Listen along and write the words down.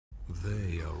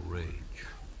They are rage,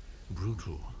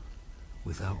 brutal,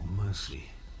 without mercy.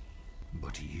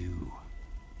 But you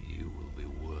will be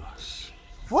worse.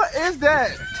 What is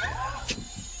that?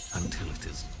 Until it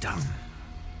is done.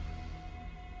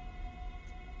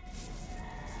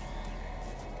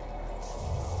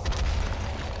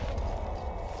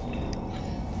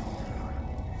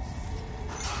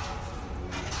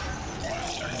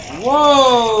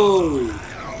 Whoa!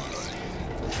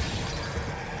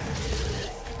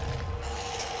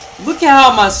 Look at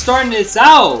how I'm starting this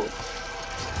out.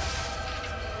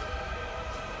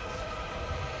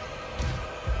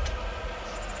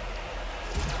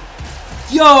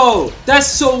 Yo, that's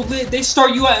so lit. They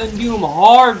start you out and do them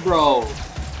hard, bro.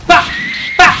 Bah!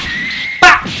 Bah!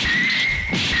 Bah!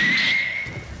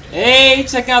 Hey,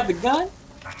 check out the gun.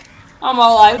 I'm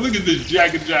all like, look at this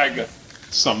Jagga.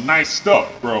 Some nice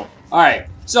stuff, bro. Alright,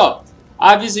 so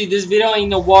obviously this video ain't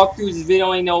no walkthrough, this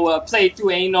video ain't no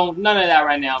playthrough, ain't no none of that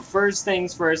right now. First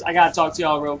things first, I gotta talk to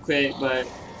y'all real quick, but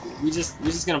we're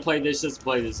just gonna play this just to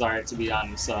play this, alright, to be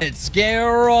honest. So. It's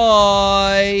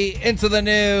Garoy into the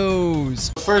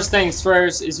news. First things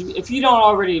first is if you don't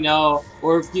already know,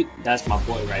 or if you that's my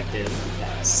boy right there.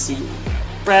 That suit.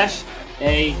 Fresh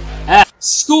AF.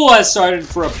 School has started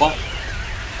for a bunch.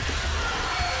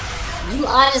 You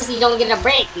honestly don't get a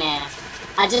break, man.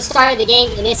 I just started the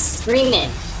game and it's screaming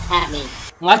at me.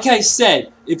 Like I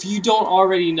said, if you don't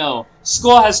already know,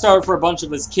 school has started for a bunch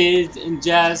of us kids and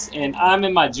jazz, and I'm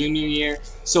in my junior year,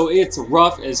 so it's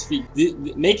rough as feet.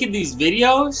 Making these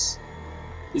videos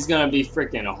is gonna be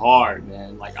freaking hard,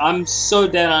 man. Like, I'm so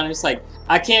dead honest. Like,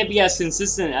 I can't be as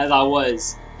consistent as I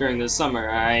was during the summer,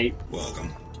 alright?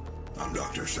 Welcome. I'm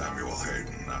Dr. Samuel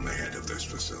Hayden. I'm the head of this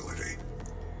facility.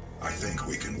 I think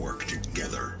we can work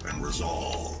together and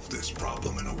resolve this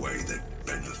problem in a way that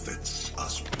benefits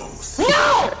us both.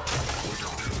 No!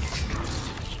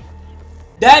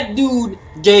 That dude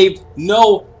gave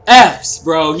no F's,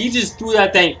 bro. He just threw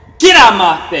that thing. Get out of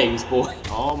my face, boy.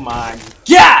 Oh my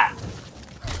god!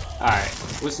 Alright,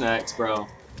 what's next, bro?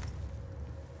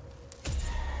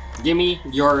 Give me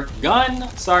your gun.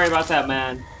 Sorry about that,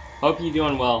 man. Hope you're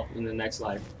doing well in the next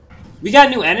life. We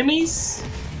got new enemies?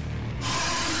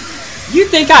 You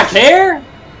think I care?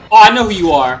 Oh, I know who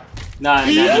you are. Nah, not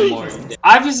anymore.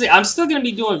 Obviously, I'm still gonna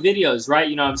be doing videos, right?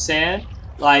 You know what I'm saying?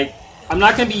 Like, I'm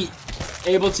not gonna be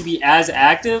able to be as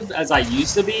active as I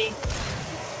used to be,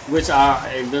 which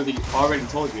I literally already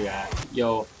told you that.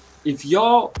 Yo, if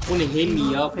y'all wanna hit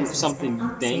me up with something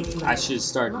you think I should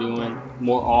start doing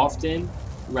more often,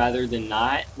 rather than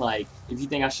not, like, if you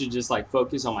think I should just like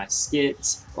focus on my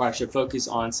skits, or I should focus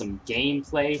on some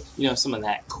gameplay, you know, some of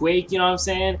that Quake, you know what I'm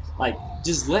saying? Like,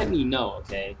 just let me know,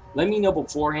 okay? Let me know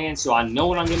beforehand so I know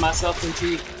what I'm getting myself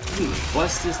into.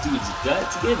 Bust this dude's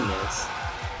gut to getting this.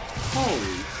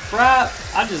 Holy crap,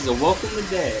 I just awoke from the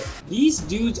dead. These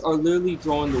dudes are literally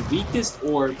throwing the weakest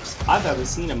orbs I've ever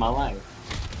seen in my life.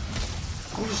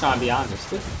 I'm just trying to be honest,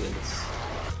 look at this.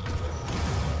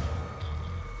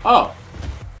 Oh.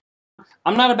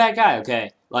 I'm not a bad guy,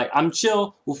 okay? Like, I'm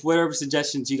chill with whatever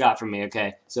suggestions you got from me,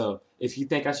 okay? So, if you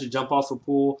think I should jump off a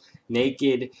pool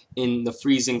naked in the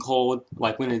freezing cold,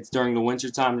 like when it's during the winter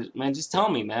time, man, just tell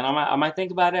me, man. I might think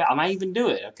about it. I might even do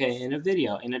it, okay? In a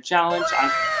video, in a challenge.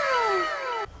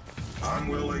 I'm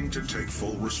willing to take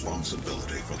full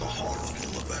responsibility for the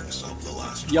horrible events of the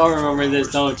last. Y'all remember this,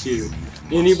 don't you?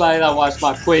 Anybody that watched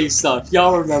my Quake stuff,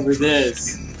 y'all remember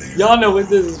this. Y'all know what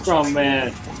this is from,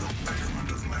 man.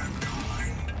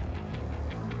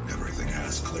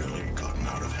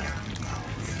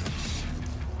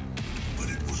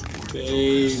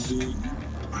 Baby.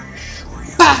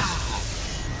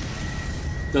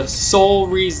 The sole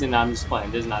reason I'm just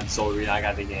playing, this is not the sole reason I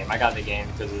got the game. I got the game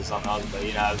because it's on other, but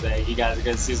you know what I'm saying? You guys are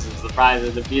gonna see some surprise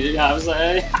at the video, you know what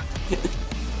I'm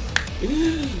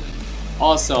saying?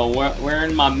 Also,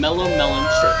 wearing my Mellow Melon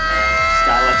shirt, man. Just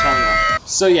gotta let y'all know.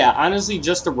 So yeah, honestly,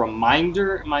 just a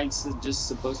reminder, am I just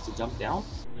supposed to jump down?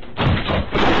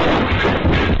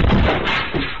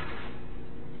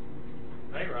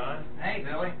 Hey Ron. Hey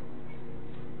Billy.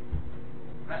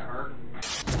 That hurt.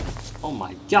 Oh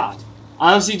my god.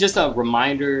 Honestly, just a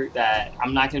reminder that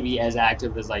I'm not going to be as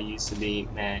active as I used to be,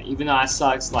 man. Even though I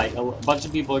sucks, like, a bunch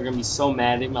of people are going to be so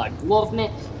mad. They're like,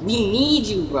 Wolfman, we need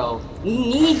you, bro. We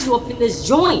need you up in this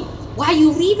joint. Why are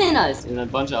you leaving us? And a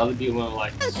bunch of other people are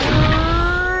like,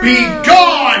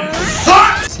 BEGONE,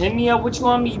 son! Just hit me up, what you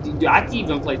want me to do? I can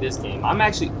even play this game. I'm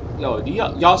actually, yo,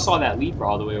 y'all saw that leaper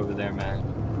all the way over there,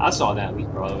 man. I saw that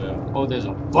leaper all the way over. Oh, there's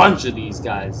a bunch of these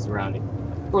guys around it.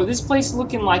 Bro, this place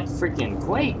looking like freaking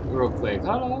Quake real quick.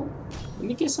 Hold on. Let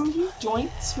me get some of these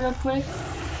joints real quick.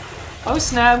 Oh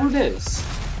snap, who this?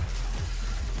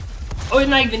 Oh, it's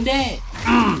not even dead.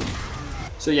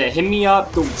 So yeah, hit me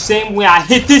up the same way I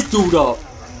hit this dude up.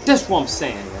 That's what I'm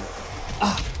saying, man.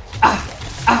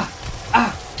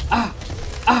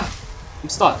 I'm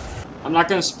stuck. I'm not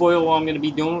gonna spoil what I'm gonna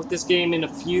be doing with this game in a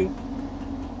few,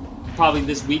 probably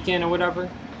this weekend or whatever.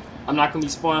 I'm not gonna be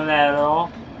spoiling that at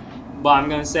all. But I'm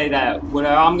gonna say that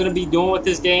whatever I'm gonna be doing with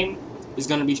this game is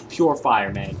gonna be pure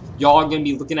fire, man. Y'all are gonna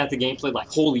be looking at the gameplay like,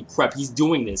 holy crap, he's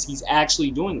doing this. He's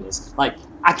actually doing this. Like,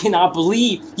 I cannot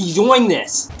believe he's doing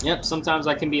this. Yep, sometimes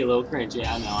I can be a little cringe.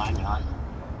 Yeah, I know.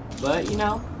 But, you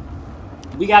know,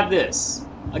 we got this.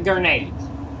 A grenade.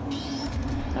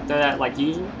 After that, like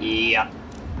usual? Yeah.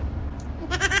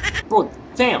 Bro,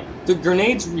 fam, the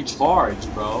grenades recharge,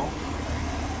 bro.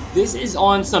 This is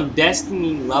on some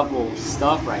Destiny level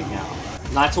stuff right now.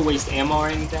 Not to waste ammo or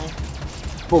anything.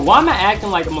 But why am I acting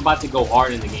like I'm about to go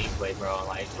hard in the gameplay, bro?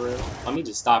 Like, for real? Let me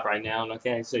just stop right now,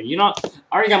 okay? So, you know,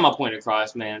 I already got my point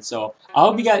across, man. So, I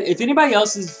hope you guys, if anybody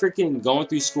else is freaking going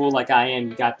through school like I am,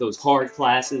 you got those hard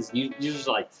classes, you're just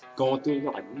like going through,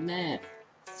 you're like, man,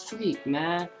 freak,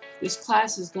 man. This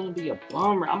class is gonna be a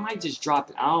bummer. I might just drop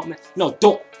it out, man. No,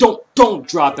 don't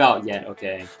drop out yet,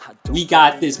 okay? We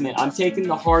got this, man. I'm taking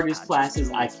the hardest classes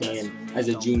I can as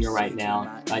a junior right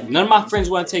now. Like, none of my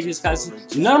friends want to take this class.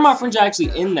 None of my friends are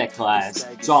actually in that class.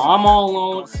 So I'm all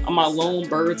alone. I'm my lone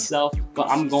bird self, but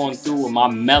I'm going through with my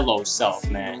mellow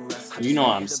self, man. You know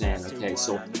what I'm saying, okay?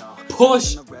 So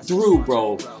push through,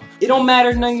 bro. It don't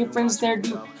matter none of your friends there,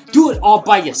 dude. Do it all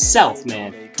by yourself,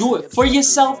 man. Do it for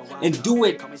yourself and do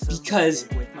it because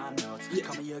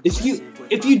if you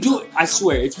do it, I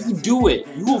swear, if you do it,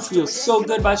 you will feel so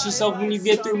good about yourself when you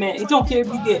get through, man. It don't care if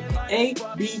you get A,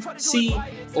 B, C,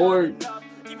 or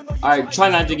alright, try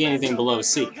not to get anything below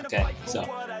C, okay? So,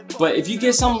 but if you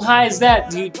get something high as that,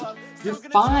 dude, you're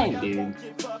fine, dude.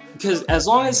 Because as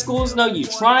long as schools know you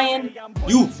trying,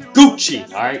 you Gucci,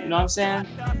 alright? You know what I'm saying?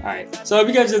 Alright, so if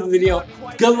you guys enjoyed the video,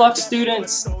 good luck,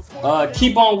 students.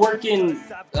 Keep on working,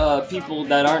 people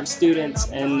that aren't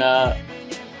students. And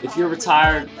if you're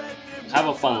retired, have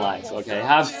a fun life, okay?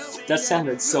 That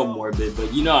sounded so morbid,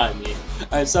 but you know what I mean.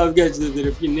 Alright, so if you guys enjoyed the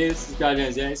video, if you're new, subscribe to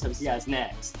ZoDiaCs. I'll see you guys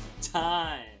next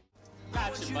time.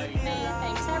 Gotcha, buddy. Man,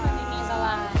 thanks. That really means a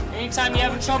lot. Anytime you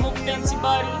having trouble, fancy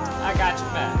buddy, I got your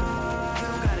back.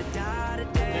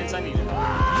 I need it.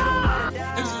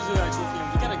 This is the actual film.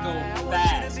 We gotta go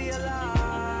fast.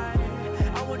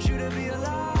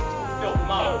 Yo,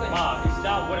 mom, it's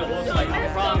not what it looks like. I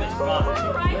promise, mom.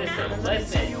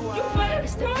 Listen.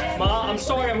 Mom, I'm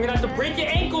sorry. I'm gonna have to break your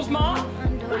ankles, mom.